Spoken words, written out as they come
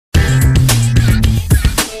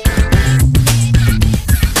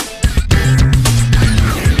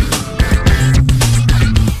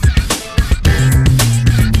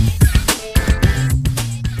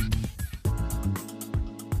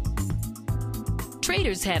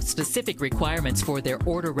Traders have specific requirements for their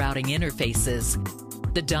order routing interfaces.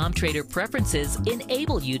 The DOMTrader preferences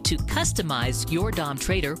enable you to customize your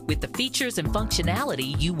DOMTrader with the features and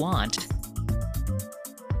functionality you want.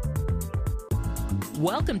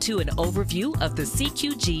 Welcome to an overview of the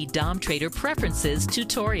CQG DOMTrader Preferences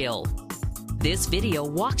tutorial. This video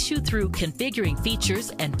walks you through configuring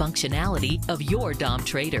features and functionality of your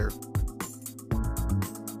DOMTrader.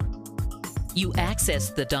 You access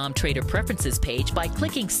the DOMTrader Preferences page by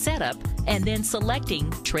clicking Setup and then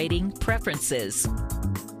selecting Trading Preferences.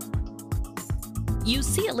 You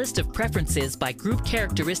see a list of preferences by group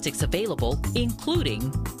characteristics available,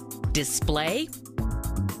 including Display,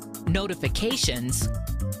 Notifications,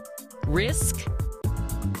 Risk,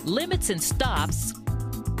 Limits and Stops,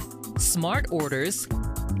 Smart Orders,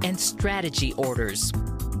 and Strategy Orders.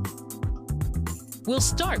 We'll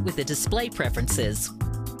start with the display preferences.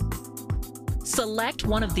 Select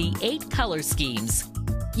one of the 8 color schemes.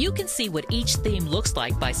 You can see what each theme looks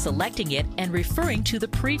like by selecting it and referring to the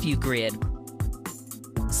preview grid.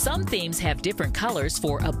 Some themes have different colors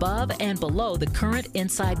for above and below the current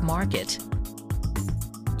inside market.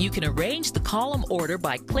 You can arrange the column order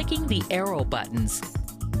by clicking the arrow buttons.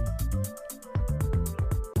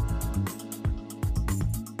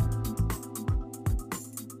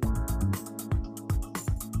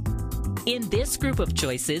 In this group of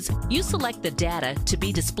choices, you select the data to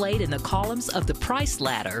be displayed in the columns of the price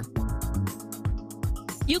ladder.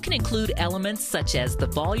 You can include elements such as the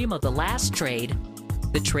volume of the last trade,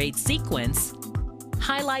 the trade sequence,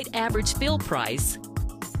 highlight average fill price,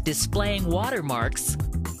 displaying watermarks,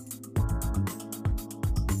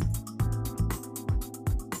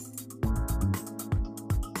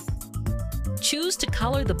 choose to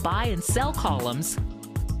color the buy and sell columns,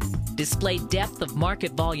 display depth of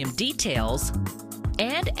market volume details,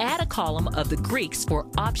 and add a column of the Greeks for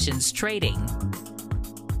options trading.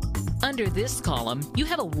 Under this column, you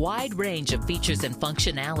have a wide range of features and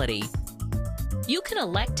functionality. You can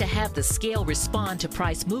elect to have the scale respond to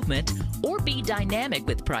price movement or be dynamic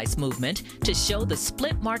with price movement to show the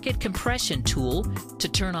split market compression tool, to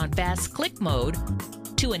turn on fast click mode,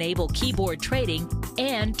 to enable keyboard trading,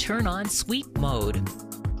 and turn on sweep mode.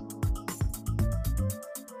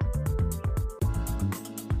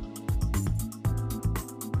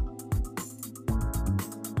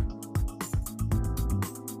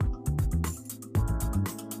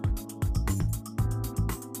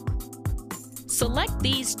 Select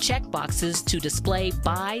these checkboxes to display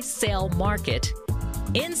Buy, Sell Market,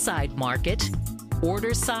 Inside Market,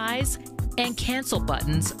 Order Size, and Cancel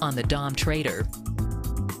buttons on the DOMTrader.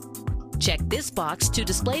 Check this box to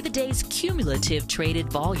display the day's cumulative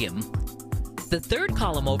traded volume. The third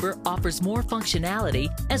column over offers more functionality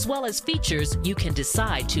as well as features you can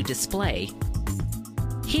decide to display.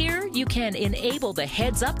 Here you can enable the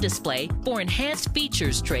heads-up display for enhanced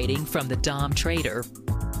features trading from the DOMTrader.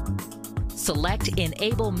 Select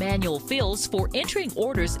Enable Manual Fills for entering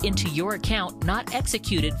orders into your account not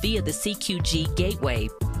executed via the CQG gateway.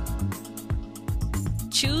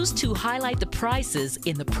 Choose to highlight the prices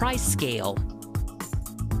in the price scale.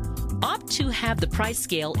 Opt to have the price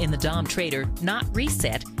scale in the DOMTrader not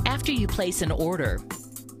reset after you place an order.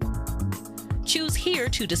 Choose here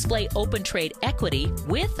to display open trade equity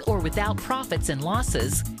with or without profits and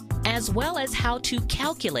losses, as well as how to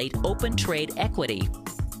calculate open trade equity.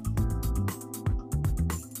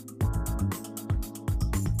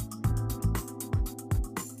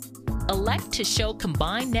 Elect to show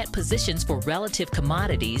combined net positions for relative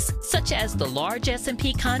commodities, such as the large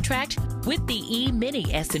S&P contract with the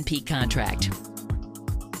E-mini S&P contract.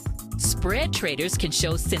 Spread traders can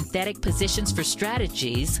show synthetic positions for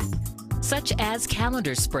strategies, such as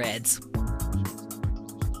calendar spreads.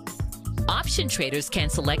 Option traders can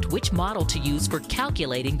select which model to use for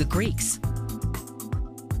calculating the Greeks.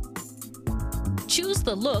 Choose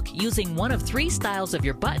the look using one of 3 styles of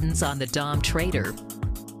your buttons on the DOMTrader.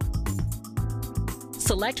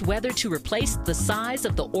 Select whether to replace the size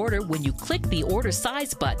of the order when you click the Order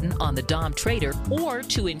Size button on the DOMTrader or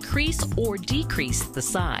to increase or decrease the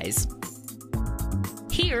size.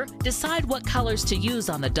 Here, decide what colors to use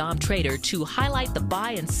on the DOMTrader to highlight the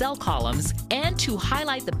buy and sell columns and to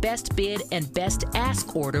highlight the best bid and best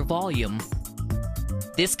ask order volume.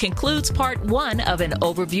 This concludes part 1 of an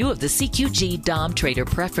overview of the CQG DOMTrader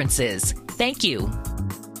preferences. Thank you.